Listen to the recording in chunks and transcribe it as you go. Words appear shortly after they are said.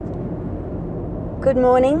Good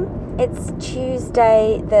morning. It's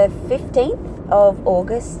Tuesday the 15th of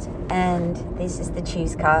August and this is the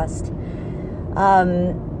Tuescast.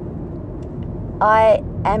 I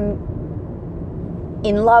am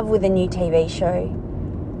in love with a new TV show,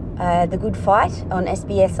 The Good Fight on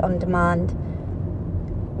SBS On Demand,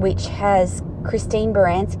 which has Christine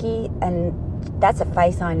Baranski, and that's a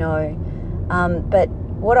face I know. But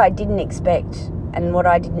what I didn't expect and what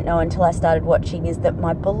I didn't know until I started watching is that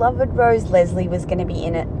my beloved Rose Leslie was going to be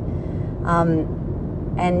in it.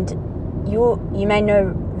 And you may know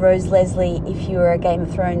Rose Leslie if you were a Game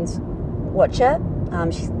of Thrones watcher.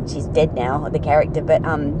 She's dead now, the character, but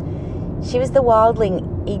she was the wildling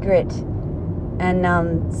Ygritte, and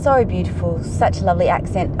so beautiful, such a lovely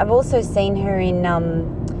accent. I've also seen her in,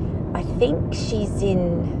 I think she's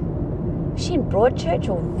in Broadchurch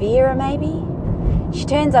or Vera maybe? She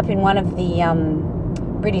turns up in one of the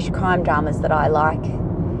British crime dramas that I like,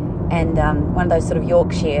 and one of those sort of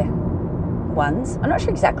Yorkshire ones. I'm not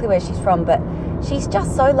sure exactly where she's from, but she's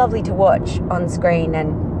just so lovely to watch on screen,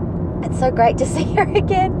 and it's so great to see her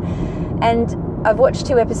again. And I've watched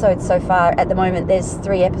 2 episodes so far. At the moment there's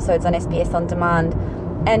 3 episodes on SBS On Demand,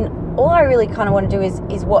 and all I really kind of want to do is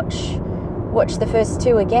watch the first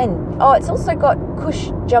 2 again. Oh, it's also got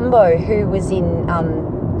Kush Jumbo, who was in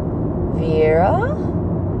Vera.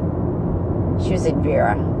 She was in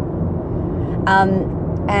Vera,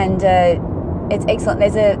 and it's excellent.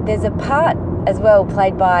 There's a part as well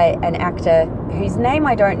played by an actor whose name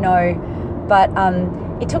I don't know, but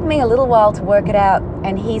it took me a little while to work it out.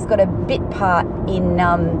 And he's got a bit part in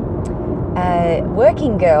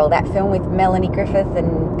Working Girl, that film with Melanie Griffith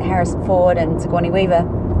and Harrison Ford and Sigourney Weaver.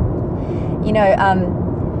 You know,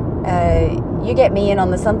 you get me in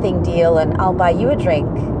on the something deal, and I'll buy you a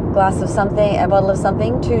drink. Glass of something, a bottle of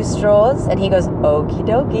something, 2 straws, and he goes, okie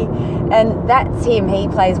dokie. And that's him. He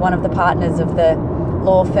plays one of the partners of the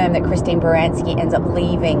law firm that Christine Baranski ends up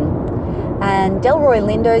leaving. And Delroy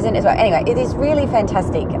Lindo's in it as well. Anyway, it is really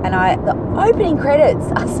fantastic. And the opening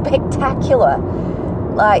credits are spectacular.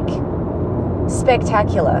 Like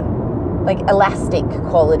elastic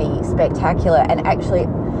quality, spectacular. And actually,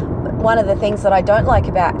 one of the things that I don't like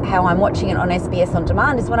about how I'm watching it on SBS On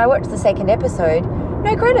Demand is when I watch the second episode,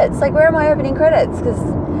 no credits. Like, where are my opening credits? Because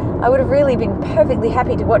I would have really been perfectly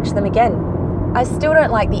happy to watch them again. I still don't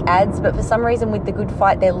like the ads, but for some reason with The Good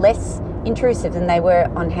Fight, they're less intrusive than they were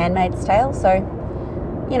on Handmaid's Tale. So,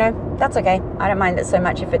 you know, that's okay. I don't mind it so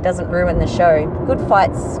much if it doesn't ruin the show. Good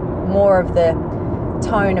Fight's more of the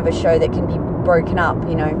tone of a show that can be broken up,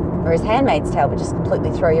 you know, whereas Handmaid's Tale would just completely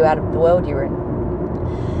throw you out of the world you're in.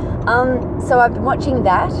 So I've been watching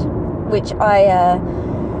that, which I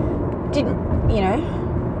didn't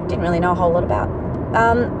really know a whole lot about.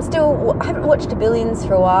 Still, I haven't watched Billions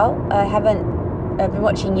for a while. I've been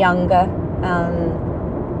watching Younger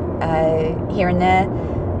here and there.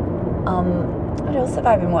 What else have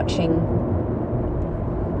I been watching?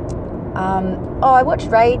 I watched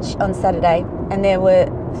Rage on Saturday, and there were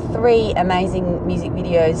 3 amazing music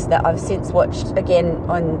videos that I've since watched again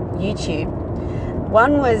on YouTube.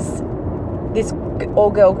 One was this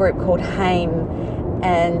all-girl group called Haim,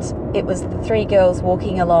 and it was the 3 girls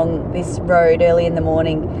walking along this road early in the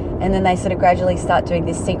morning, and then they sort of gradually start doing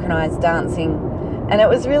this synchronized dancing, and it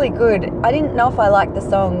was really good. I didn't know if I liked the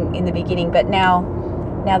song in the beginning, but now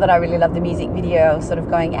that I really love the music video, I was sort of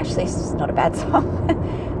going, actually, it's not a bad song.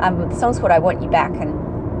 The song's called I Want You Back,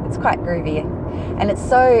 and it's quite groovy, and it's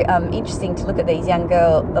so interesting to look at these young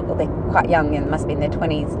girls. Well, they're quite young and must be in their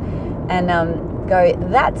 20s, and go,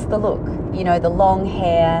 that's the look, you know, the long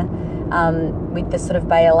hair, with the sort of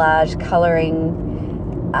balayage colouring,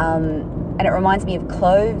 and it reminds me of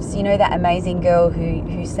Cloves, you know, that amazing girl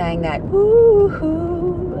who sang that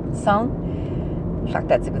woo-hoo song. Fuck,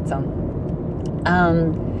 that's a good song.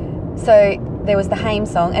 So there was the Haim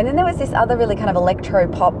song, and then there was this other really kind of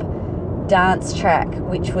electro-pop dance track,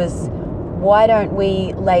 which was Why Don't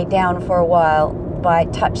We Lay Down For A While by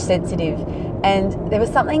Touch Sensitive, and there was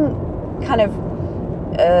something kind of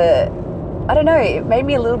I don't know, it made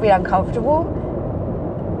me a little bit uncomfortable.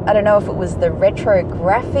 I don't know if it was the retro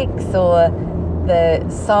graphics or the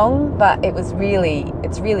song, but it's really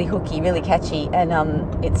hooky, really catchy, and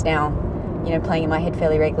it's now, you know, playing in my head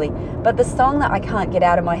fairly regularly. But the song that I can't get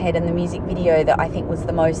out of my head, and the music video that I think was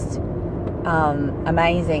the most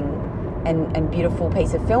amazing and beautiful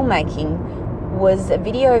piece of filmmaking, was a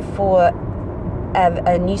video for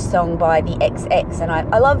a new song by the XX, and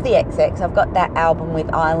I love the XX. I've got that album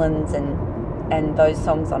with Islands and those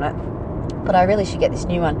songs on it, but I really should get this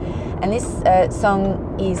new one. And this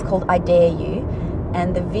song is called I Dare You,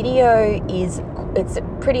 and the video is it's a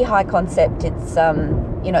pretty high concept. It's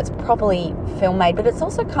it's properly film made, but it's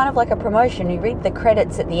also kind of like a promotion. You read the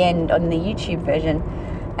credits at the end on the YouTube version,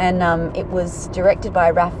 and it was directed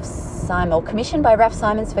by commissioned by Raf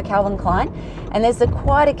Simons for Calvin Klein, and there's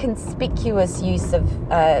quite a conspicuous use of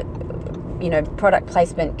product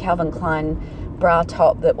placement, Calvin Klein bra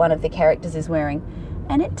top that one of the characters is wearing,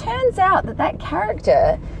 and it turns out that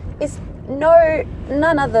character is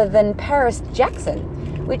none other than Paris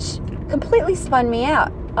Jackson, which completely spun me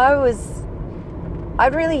out. I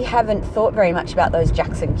really haven't thought very much about those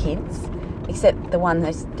Jackson kids, except the one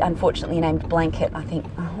that's unfortunately named Blanket. I think,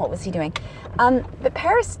 what was he doing? But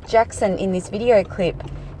Paris Jackson in this video clip,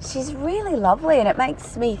 she's really lovely, and it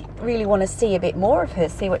makes me really want to see a bit more of her,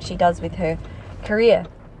 see what she does with her career.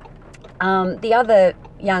 The other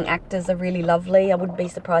young actors are really lovely. I wouldn't be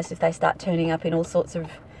surprised if they start turning up in all sorts of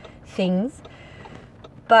things.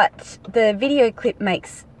 But the video clip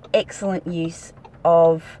makes excellent use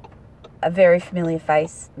of a very familiar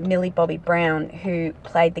face, Millie Bobby Brown, who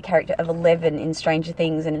played the character of Eleven in Stranger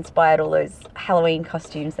Things and inspired all those Halloween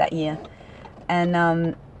costumes that year.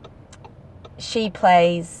 And she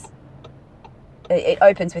plays... It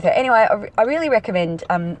opens with her. Anyway, I really recommend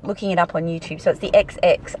looking it up on YouTube. So it's the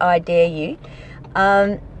XX I Dare You.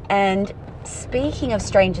 And speaking of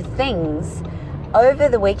Stranger Things, over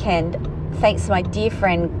the weekend, thanks to my dear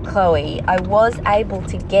friend Chloe, I was able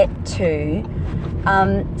to get to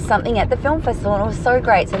something at the film festival, and it was so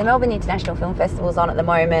great. So the Melbourne International Film Festival is on at the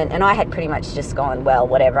moment, and I had pretty much just gone, well,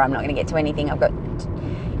 whatever, I'm not going to get to anything. I've got,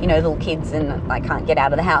 little kids and I can't get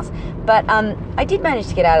out of the house. But I did manage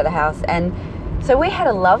to get out of the house, and so we had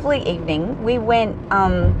a lovely evening. We went,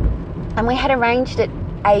 and we had arranged it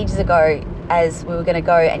ages ago as we were going to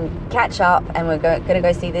go and catch up, and we we're going to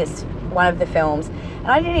go see one of the films. And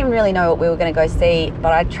I didn't even really know what we were going to go see,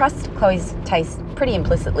 but I trust Chloe's taste pretty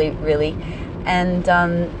implicitly, really. And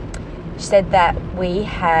she said that we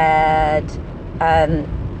had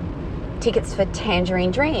tickets for Tangerine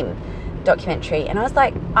Dream documentary. And I was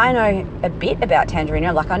like, I know a bit about Tangerine,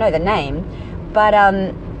 I know the name, but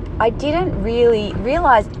I didn't really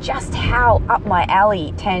realise just how up my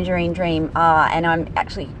alley Tangerine Dream are, and I'm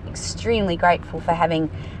actually extremely grateful for having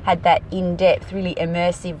had that in-depth, really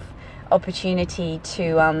immersive opportunity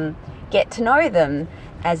to get to know them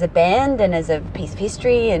as a band and as a piece of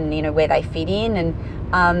history, and where they fit in.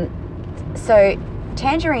 And so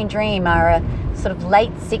Tangerine Dream are a sort of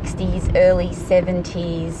late 60s, early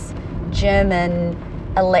 70s German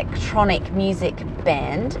electronic music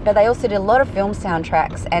band, but they also did a lot of film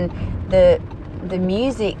soundtracks, and the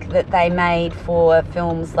music that they made for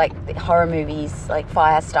films like horror movies like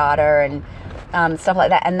Firestarter and stuff like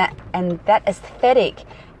that, and that aesthetic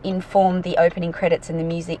informed the opening credits and the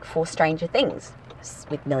music for Stranger Things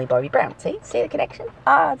with Millie Bobby Brown. See the connection?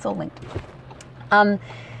 It's all linked. And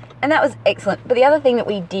that was excellent. But the other thing that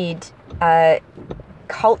we did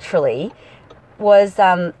culturally was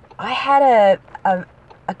I had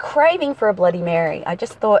a craving for a Bloody Mary. I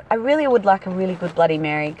just thought I really would like a really good Bloody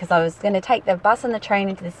Mary, because I was going to take the bus and the train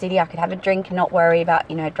into the city. I could have a drink and not worry about,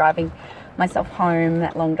 driving myself home,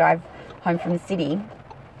 that long drive home from the city.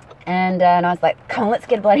 And I was like, come on, let's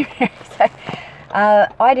get a Bloody Mary. So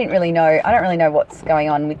I don't really know what's going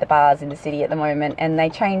on with the bars in the city at the moment, and they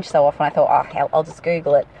change so often. I thought, oh, hell, I'll just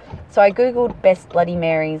Google it. So I Googled best Bloody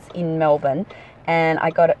Marys in Melbourne, and I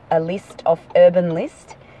got a list off Urban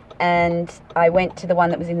List, and I went to the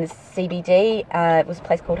one that was in the CBD. It was a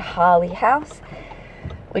place called Harley House,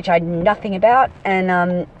 which I knew nothing about.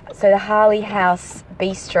 And so the Harley House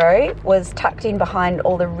Bistro was tucked in behind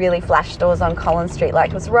all the really flash stores on Collins Street.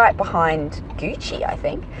 Like, it was right behind Gucci, I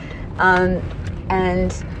think. And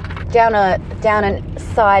down a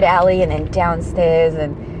side alley and then downstairs,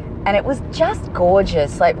 and it was just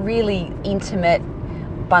gorgeous, like really intimate,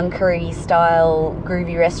 bunkery style,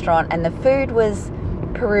 groovy restaurant. And the food was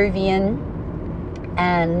Peruvian,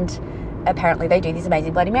 and apparently they do these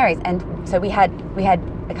amazing Bloody Marys. And so we had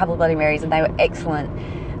a couple of Bloody Marys, and they were excellent.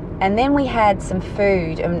 And then we had some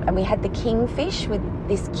food, and we had the kingfish with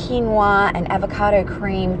this quinoa and avocado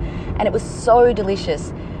cream, and it was so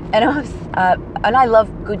delicious. And I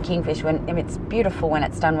love good kingfish it's beautiful when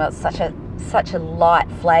it's done well. It's such a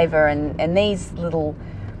light flavour, and these little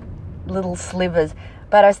slivers.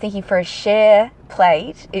 But I was thinking, for a share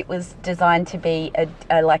plate, it was designed to be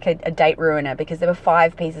a date ruiner, because there were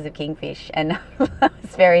 5 pieces of kingfish, and I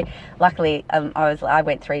was very luckily I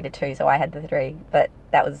went 3 to 2, so I had the 3. But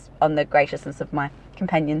that was on the graciousness of my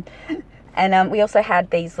companion. And we also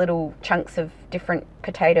had these little chunks of different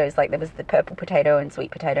potatoes, like there was the purple potato and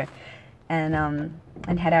sweet potato, and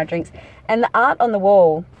had our drinks. And the art on the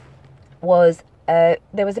wall was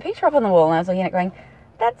there was a picture up on the wall, and I was looking at it going,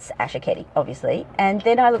 that's Asher Ketty, obviously. And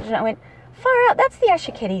then I looked at it and I went, far out, that's the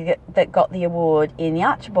Asher Ketty that got the award in the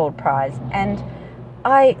Archibald Prize. And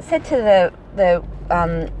I said to the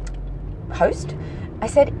host, I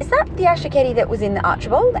said, is that the Asher Ketty that was in the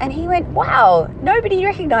Archibald? And he went, wow, nobody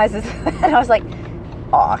recognises that. And I was like,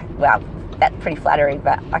 oh, well, that's pretty flattering,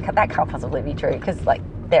 but that can't possibly be true, because, like,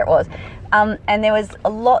 there it was. And there was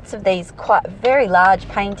lots of these quite very large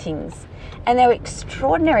paintings, and they were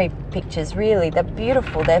extraordinary pictures, really. They're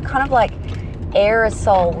beautiful. They're kind of like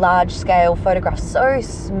aerosol, large-scale photographs, so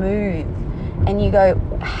smooth. And you go,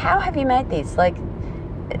 how have you made this? Like,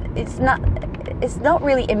 it's not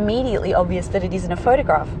really immediately obvious that it isn't a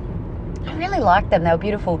photograph. I really liked them. They were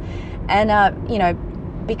beautiful. And, you know,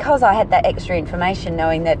 because I had that extra information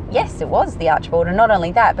knowing that, yes, it was the Archibald, and not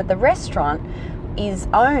only that, but the restaurant is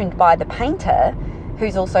owned by the painter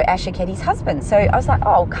who's also Asher Ketty's husband. So I was like,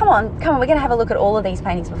 oh, come on, we're going to have a look at all of these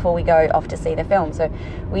paintings before we go off to see the film. So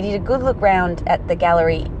we did a good look round at the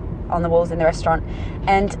gallery on the walls in the restaurant,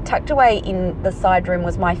 and tucked away in the side room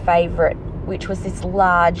was my favourite, which was this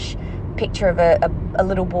large picture of a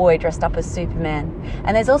little boy dressed up as Superman.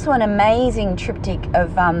 And there's also an amazing triptych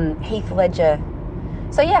of Heath Ledger.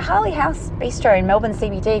 So yeah, Harley House Bistro in Melbourne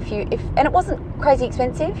CBD. And it wasn't crazy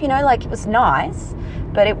expensive, you know, like, it was nice,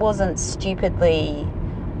 but it wasn't stupidly,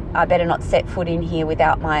 I better not set foot in here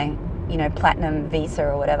without my, you know, platinum visa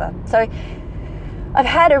or whatever. So I've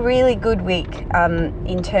had a really good week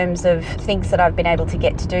in terms of things that I've been able to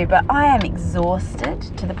get to do, but I am exhausted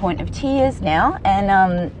to the point of tears now,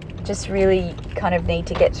 and just really kind of need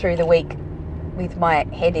to get through the week with my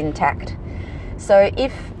head intact. So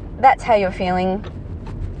if that's how you're feeling,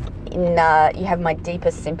 you have my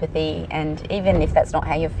deepest sympathy, and even if that's not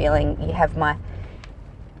how you're feeling, you have my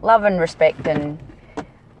love and respect, and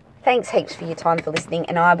thanks heaps for your time for listening,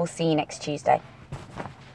 and I will see you next Tuesday.